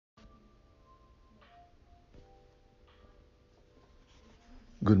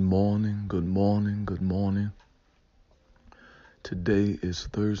Good morning, good morning, good morning. Today is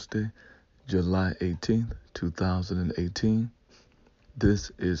Thursday, July 18th, 2018.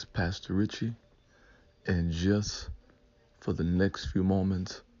 This is Pastor Richie, and just for the next few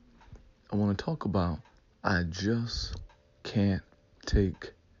moments, I want to talk about I just can't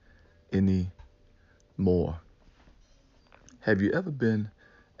take any more. Have you ever been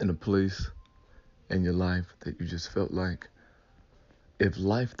in a place in your life that you just felt like, if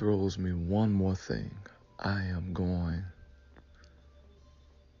life throws me one more thing, I am going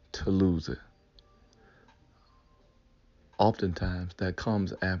to lose it? Oftentimes that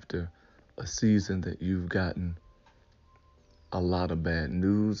comes after a season that you've gotten a lot of bad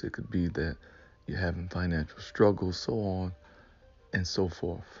news. It could be that you're having financial struggles, so on and so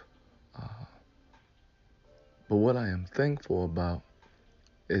forth. But what I am thankful about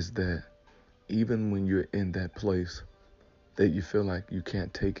is that even when you're in that place that you feel like you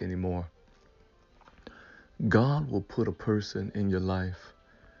can't take anymore, God will put a person in your life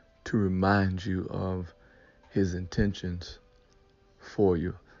to remind you of his intentions for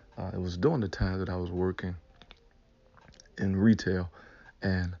you. It was during the time that I was working in retail,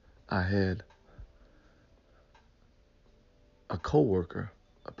 and I had a coworker,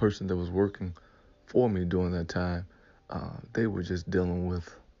 a person that was working for me during that time. They were just dealing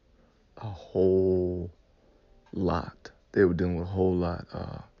with a whole lot. They were dealing with a whole lot.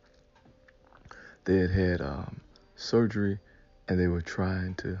 They had surgery, and they were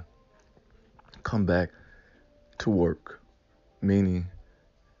trying to come back to work, meaning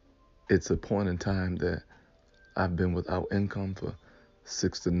it's a point in time that I've been without income for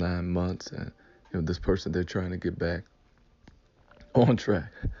 6 to 9 months, and this person, they're trying to get back on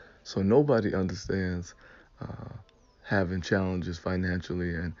track. So nobody understands having challenges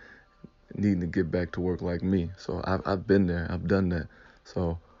financially and needing to get back to work like me. So I've been there. I've done that.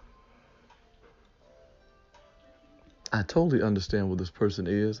 So I totally understand what this person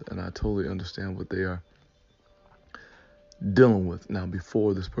is, and I totally understand what they are dealing with. Now,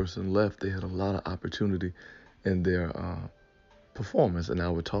 before this person left, they had a lot of opportunity in their performance, and I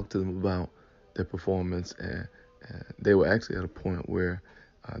would talk to them about their performance, and they were actually at a point where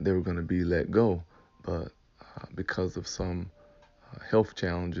they were going to be let go, but because of some health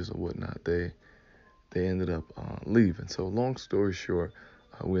challenges or whatnot, they ended up leaving. So long story short,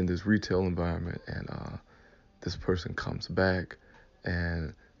 we're in this retail environment, and this person comes back,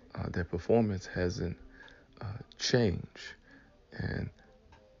 and their performance hasn't changed. And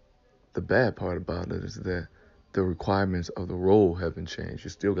the bad part about it is that the requirements of the role haven't changed.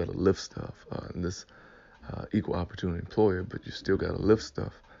 You still got to lift stuff in this equal opportunity employer, but you still got to lift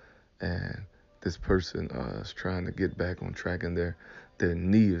stuff. And this person is trying to get back on track, and their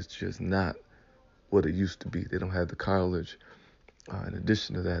knee is just not what it used to be. They don't have the cartilage. In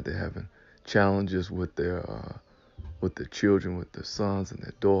addition to that, they're having challenges with their children, with their sons and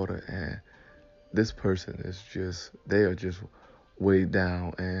their daughter, and this person is they are just weighed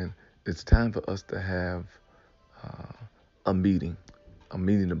down, and it's time for us to have uh, a meeting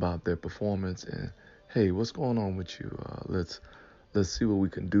about their performance, and hey, what's going on with you? Let's see what we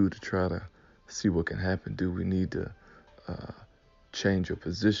can do to try to see what can happen. Do we need to uh, change your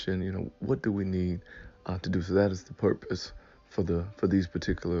position? What do we need to do? So that is the purpose for these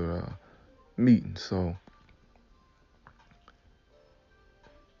particular meetings. So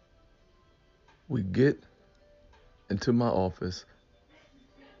we get into my office,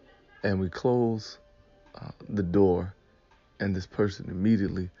 and we close the door, and this person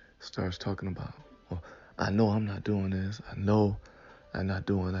immediately starts talking about, well, I know I'm not doing this. I know I'm not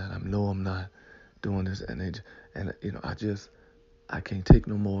doing that. I know I'm not doing this. I can't take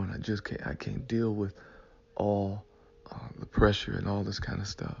no more, and I can't deal with all the pressure and all this kind of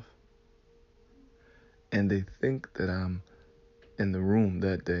stuff. And they think that I'm in the room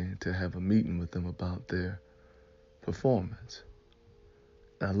that day to have a meeting with them about their performance.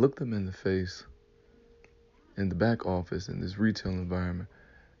 And I look them in the face in the back office in this retail environment.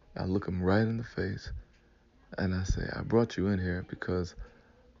 I look them right in the face, and I say, I brought you in here because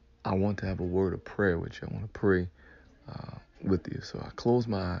I want to have a word of prayer with you. I want to pray with you. So I close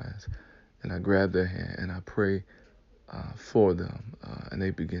my eyes, and I grab their hand, and I pray for them. And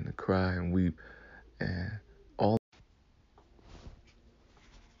they begin to cry and weep, and all.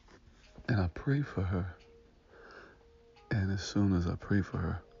 And I pray for her. And as soon as I pray for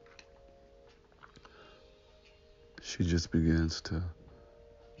her, she just begins to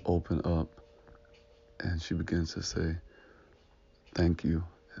open up, and she begins to say, thank you,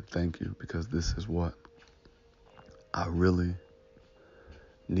 and thank you, because this is what I really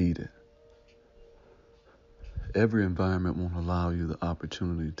needed. Every environment won't allow you the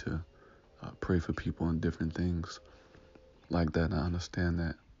opportunity to pray for people and different things like that. And I understand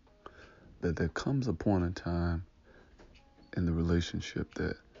that there comes a point in time in the relationship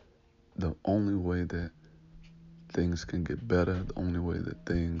that the only way that things can get better, the only way that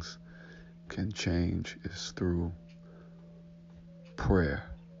things can change is through prayer.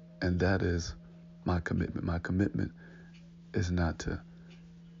 And that is my commitment. My commitment is not to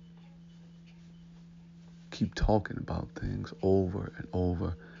keep talking about things over and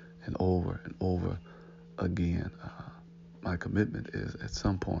over and over and over again. My commitment is, at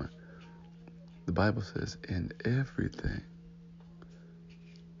some point, the Bible says, in everything,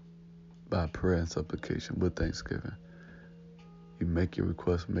 by prayer and supplication with thanksgiving, you make your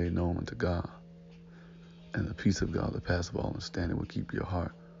request made known unto God, and the peace of God that passeth all understanding will keep your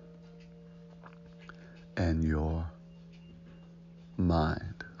heart and your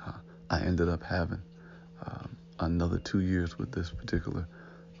mind. I ended up having another 2 years with this particular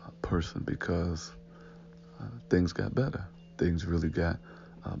person because things got better. Things really got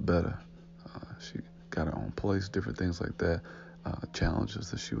better. She got her own place, different things like that. Challenges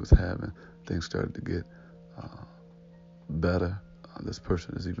that she was having, things started to get better. This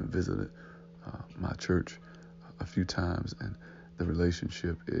person has even visited my church a few times, and the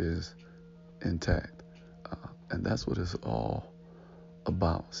relationship is intact. And that's what it's all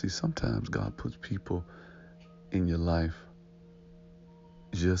about. See, sometimes God puts people in your life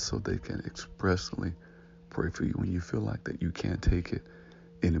just so they can expressly pray for you when you feel like that you can't take it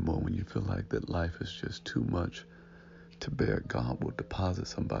anymore, when you feel like that life is just too much to bear. God will deposit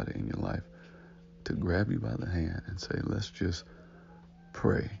somebody in your life to grab you by the hand and say, let's just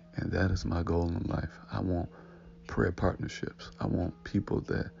pray. And that is my goal in life. I want prayer partnerships. I want people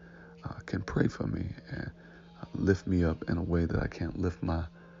that can pray for me and lift me up in a way that I can't lift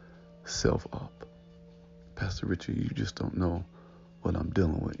myself up. Pastor Richie, you just don't know what I'm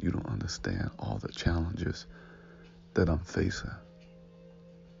dealing with. You don't understand all the challenges that I'm facing.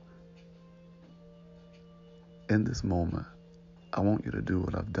 In this moment, I want you to do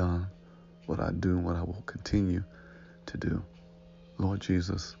what I've done, what I do, and what I will continue to do. Lord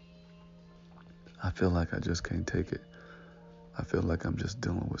Jesus, I feel like I just can't take it. I feel like I'm just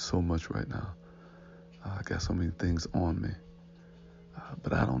dealing with so much right now. I got so many things on me,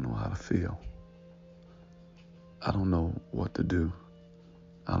 but I don't know how to feel. I don't know what to do.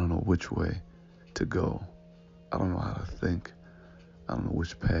 I don't know which way to go. I don't know how to think. I don't know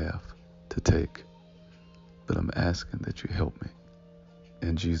which path to take. But I'm asking that you help me.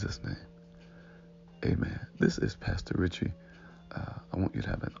 In Jesus' name, amen. This is Pastor Richie. I want you to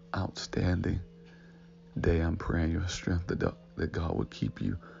have an outstanding day. I'm praying your strength, that God would keep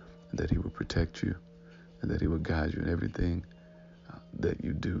you, and that he would protect you, and that he would guide you in everything that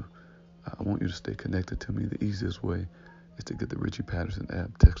you do. I want you to stay connected to me. The easiest way is to get the Richie Patterson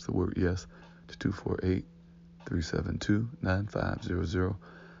app. Text the word yes to 248-372-9500.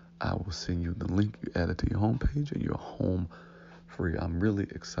 I will send you the link. You add it to your homepage and you're home free. I'm really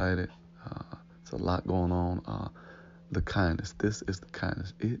excited. It's a lot going on. The kindness. This is the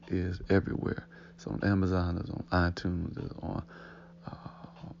kindness. It is everywhere. It's on Amazon. It's on iTunes. It's on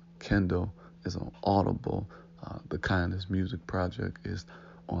Kindle. It's on Audible. The Kindness Music Project is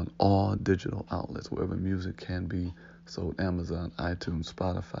on all digital outlets, wherever music can be sold. Amazon, iTunes,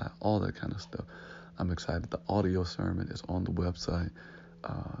 Spotify, all that kind of stuff. I'm excited. The audio sermon is on the website.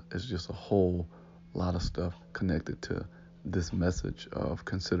 It's just a whole lot of stuff connected to this message of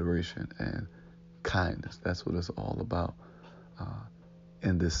consideration and kindness. That's what it's all about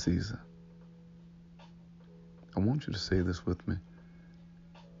in this season. I want you to say this with me.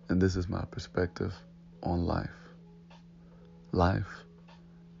 And this is my perspective on life. Life,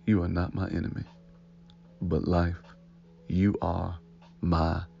 you are not my enemy. But life, you are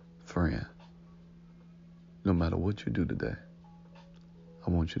my friend. No matter what you do today, I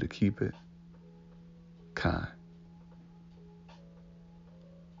want you to keep it kind.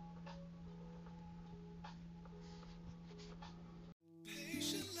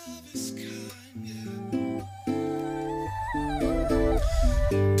 Patient love is kind, yeah.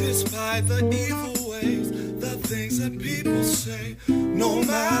 Despite the evil ways, the things that people say, no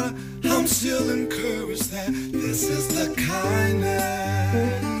matter, I'm still encouraged that this is the kindness.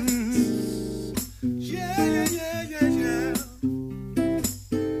 Yeah.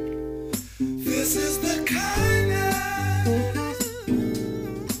 This is the kindness.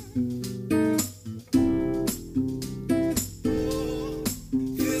 Oh,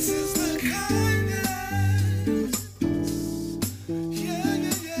 this is the kindness. Yeah.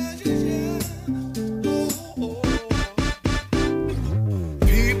 Oh.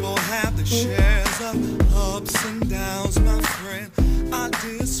 People have the shares of ups and downs, my friend, I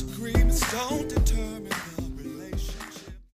disagree.